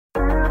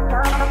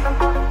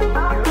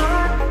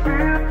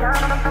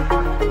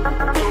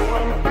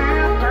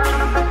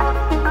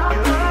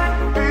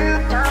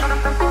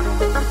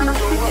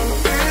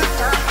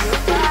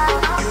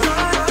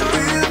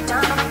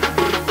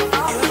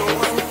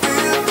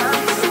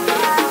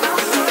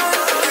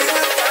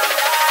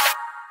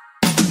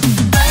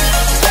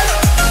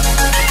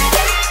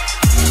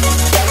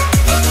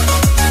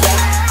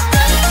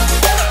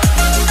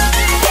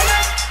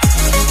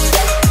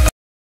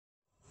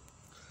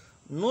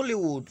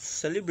Nollywood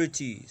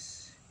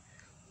celebrities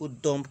who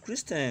dump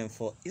Christians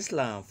for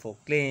Islam for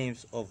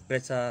claims of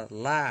better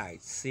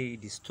light. See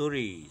the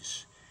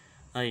stories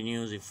and the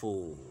news in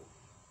full.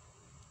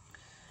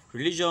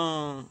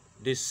 Religion,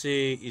 they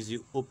say, is the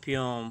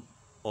opium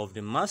of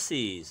the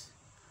masses.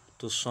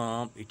 To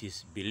some, it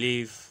is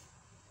belief,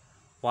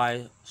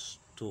 while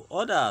to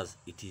others,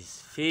 it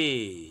is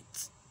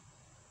faith.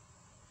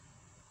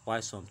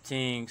 While some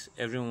things,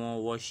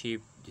 everyone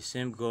worship the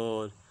same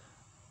God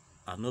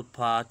and no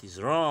path is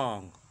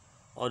wrong.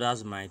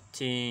 Others might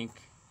think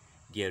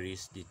there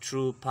is the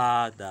true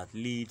path that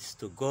leads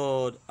to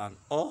God and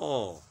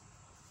all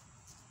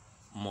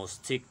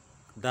must take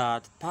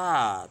that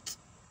path.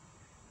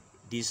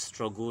 This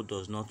struggle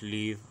does not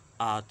leave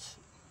out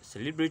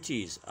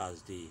celebrities,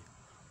 as they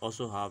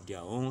also have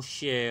their own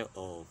share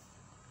of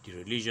the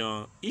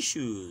religion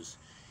issues.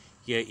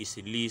 Here is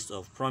a list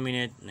of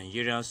prominent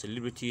Nigerian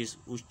celebrities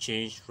who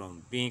changed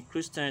from being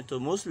Christian to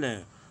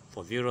Muslim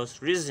for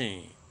various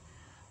reasons.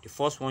 The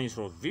first one is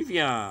from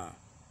Vivian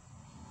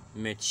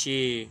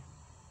Meche.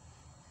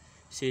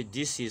 Say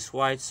this is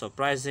quite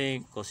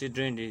surprising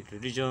considering the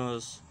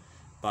religious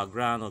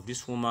background of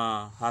this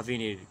woman,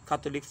 having a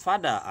Catholic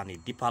father and a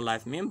Deeper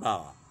Life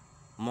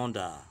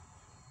mother.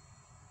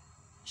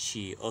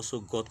 She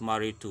also got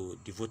married to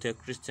devoted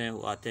Christian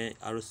who attend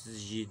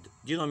RCG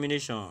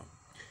denomination.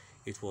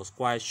 It was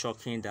quite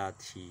shocking that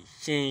she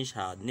changed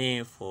her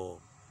name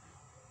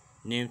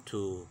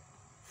to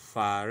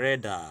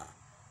Fareda,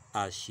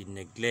 as she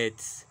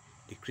neglects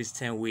the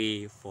Christian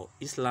way for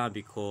Islam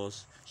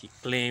because she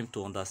claimed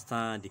to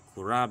understand the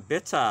Quran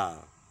better.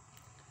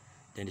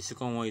 Then the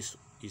second one is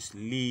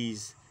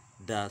Liz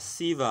Da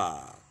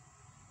Silva.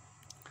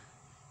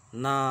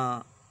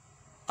 Now,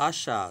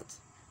 Ashat,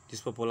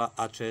 this popular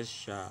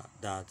actress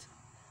that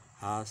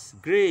has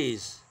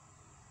graced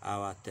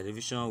our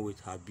television with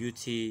her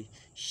beauty,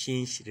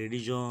 changed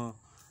religion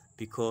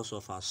because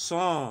of her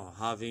son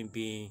having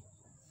been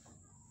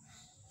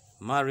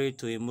married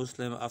to a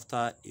Muslim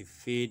after a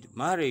failed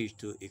marriage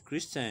to a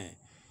Christian.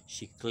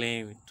 She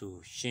claimed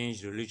to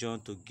change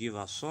religion to give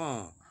her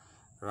son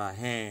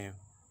Rahim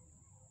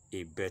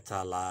a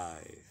better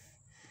life.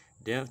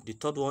 Then the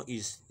third one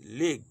is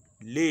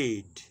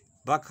Laid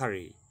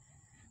Bakari.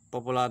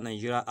 Popular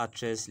Nigerian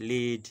actress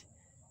Laid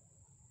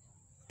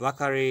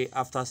Bakari,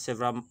 after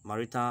several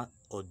marital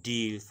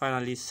ordeals,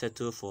 finally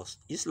settled for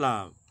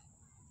Islam.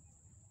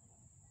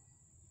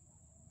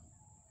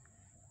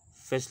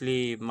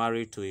 Firstly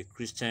married to a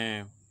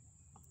Christian,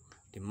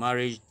 the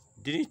marriage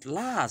didn't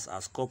last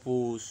as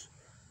couples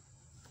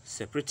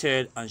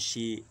separated and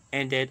she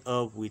ended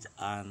up with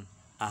an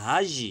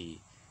Ahaji.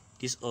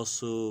 This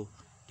also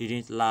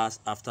didn't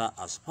last after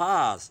her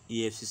spouse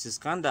EFCC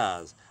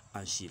scandals,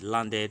 and she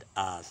landed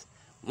as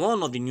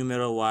one of the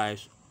numerous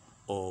wives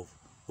of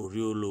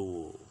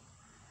Oriolowo.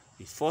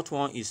 The fourth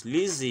one is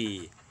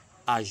Lizzie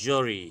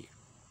Ajori.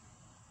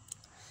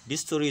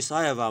 This story is,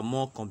 however,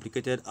 more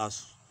complicated,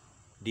 as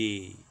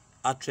the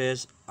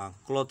actress and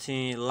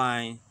clothing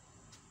line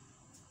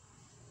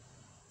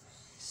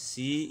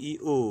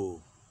CEO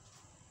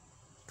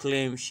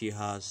claims she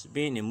has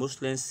been a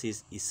Muslim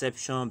since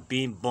inception,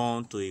 being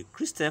born to a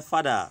Christian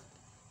father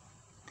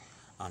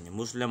and a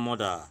Muslim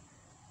mother.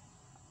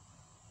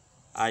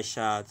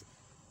 Aishat,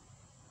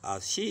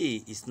 as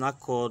she is not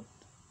called,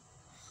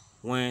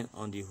 went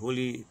on the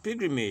holy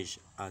pilgrimage,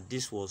 and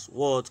this was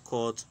what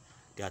caught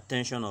the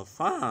attention of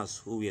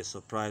fans, who were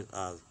surprised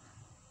as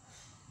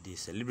the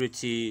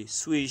celebrity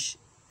switched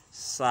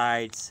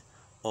sides,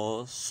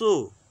 or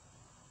so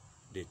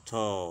they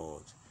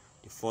thought.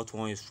 The fourth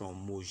one is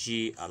from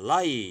Moji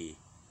Alayi.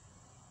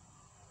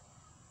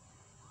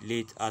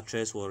 Late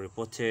actress was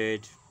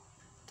reported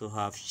to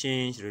have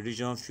changed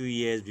religion a few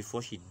years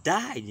before she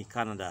died in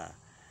Canada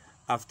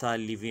after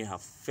leaving her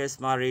first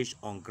marriage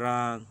on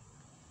ground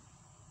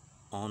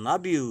on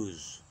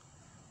abuse.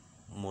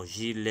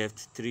 Moji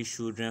left 3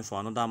 children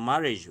for another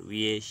marriage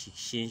where she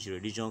changed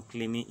religion,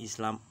 claiming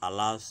Islam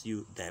allows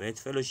you direct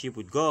fellowship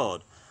with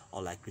God,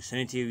 unlike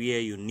Christianity where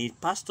you need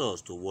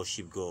pastors to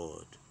worship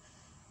God.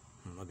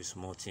 Not be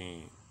small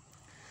thing.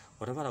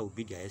 Whatever that would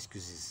be their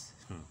excuses.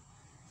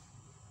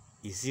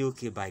 Is he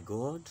okay by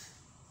God?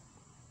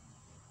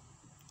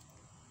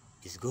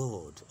 Is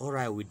God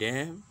alright with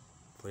them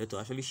for them to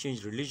actually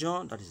change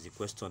religion? That is the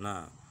question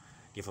now.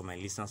 Give for my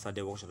listeners out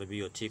there, what should be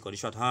your take on the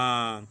short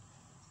hand?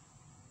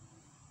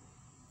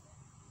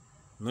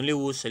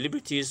 Nollywood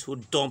celebrities who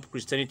dump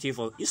Christianity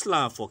for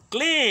Islam for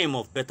claim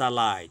of better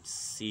light.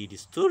 See the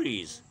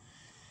stories.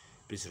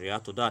 Please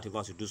react to that. If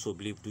as you do so,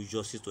 believe, do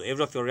justice to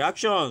every of your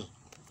reactions.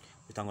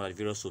 We thank God for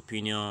various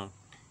opinion.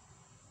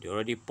 They're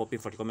already popping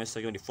for the comment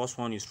section. The first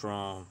one is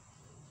from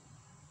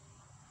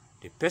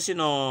the person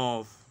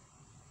of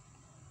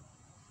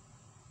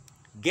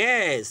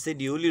Guess, said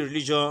the only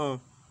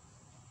religion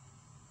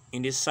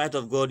in the sight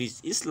of God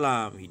is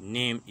Islam. He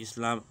named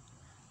Islam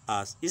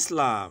as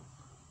Islam,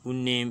 who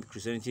named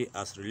Christianity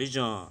as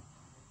religion,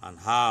 and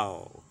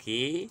how.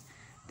 Okay.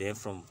 Then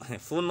from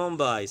phone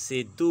number, I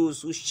said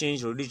those who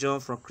changed religion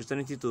from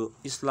Christianity to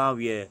Islam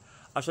were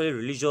actually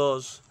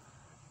religious,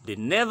 they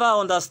never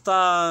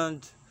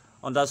understood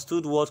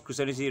what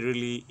Christianity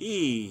really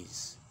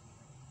is.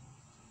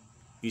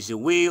 It's a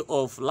way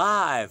of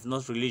life,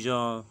 not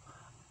religion,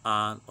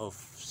 and of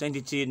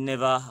sanctity.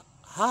 Never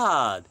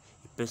had a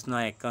personal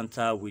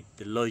encounter with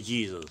the Lord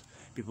Jesus.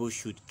 People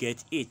should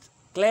get it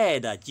clear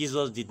that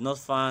Jesus did not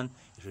found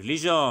a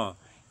religion.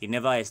 He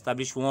never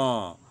established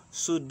one.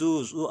 So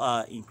those who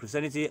are in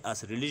Christianity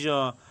as a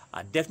religion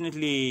are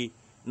definitely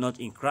not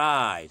in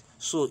Christ.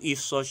 So if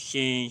such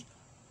change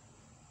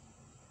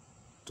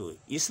to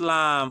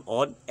Islam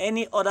or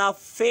any other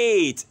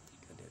faith,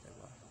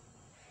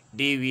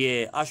 they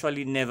were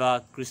actually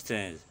never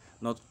Christians.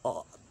 Not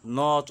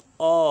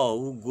all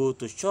who go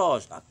to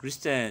church are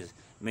Christians.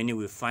 Many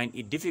will find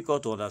it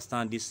difficult to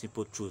understand this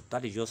simple truth.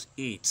 That is just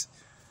it.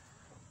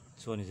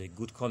 This one is a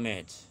good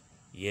comment.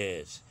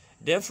 Yes.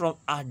 Then from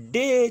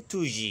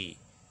Adetuji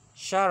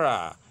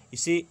Shara, you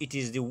see, it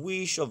is the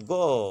wish of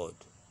God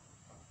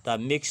that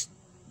makes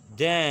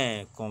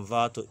them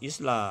convert to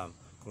Islam.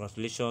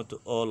 Congratulations to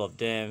all of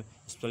them,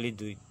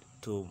 especially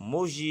to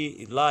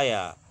Moji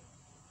Elijah,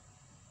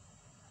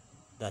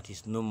 that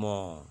is no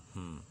more.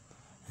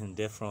 And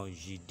then from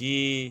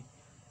Gide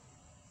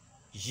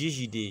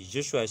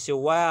Joshua, say,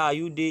 why are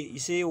you there? You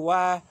say,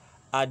 why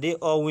are they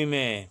all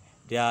women?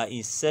 They are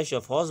in search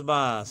of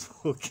husbands.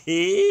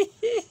 Okay.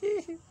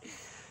 You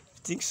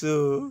think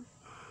so?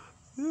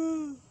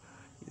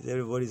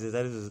 Everybody says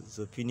that is his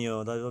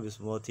opinion. That is not a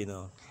small thing.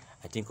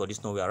 I think on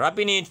this note we are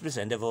wrapping it. Please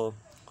endeavor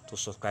to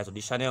subscribe to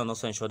this channel and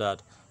also ensure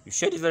that you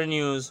share this very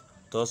news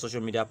to all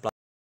social media platforms.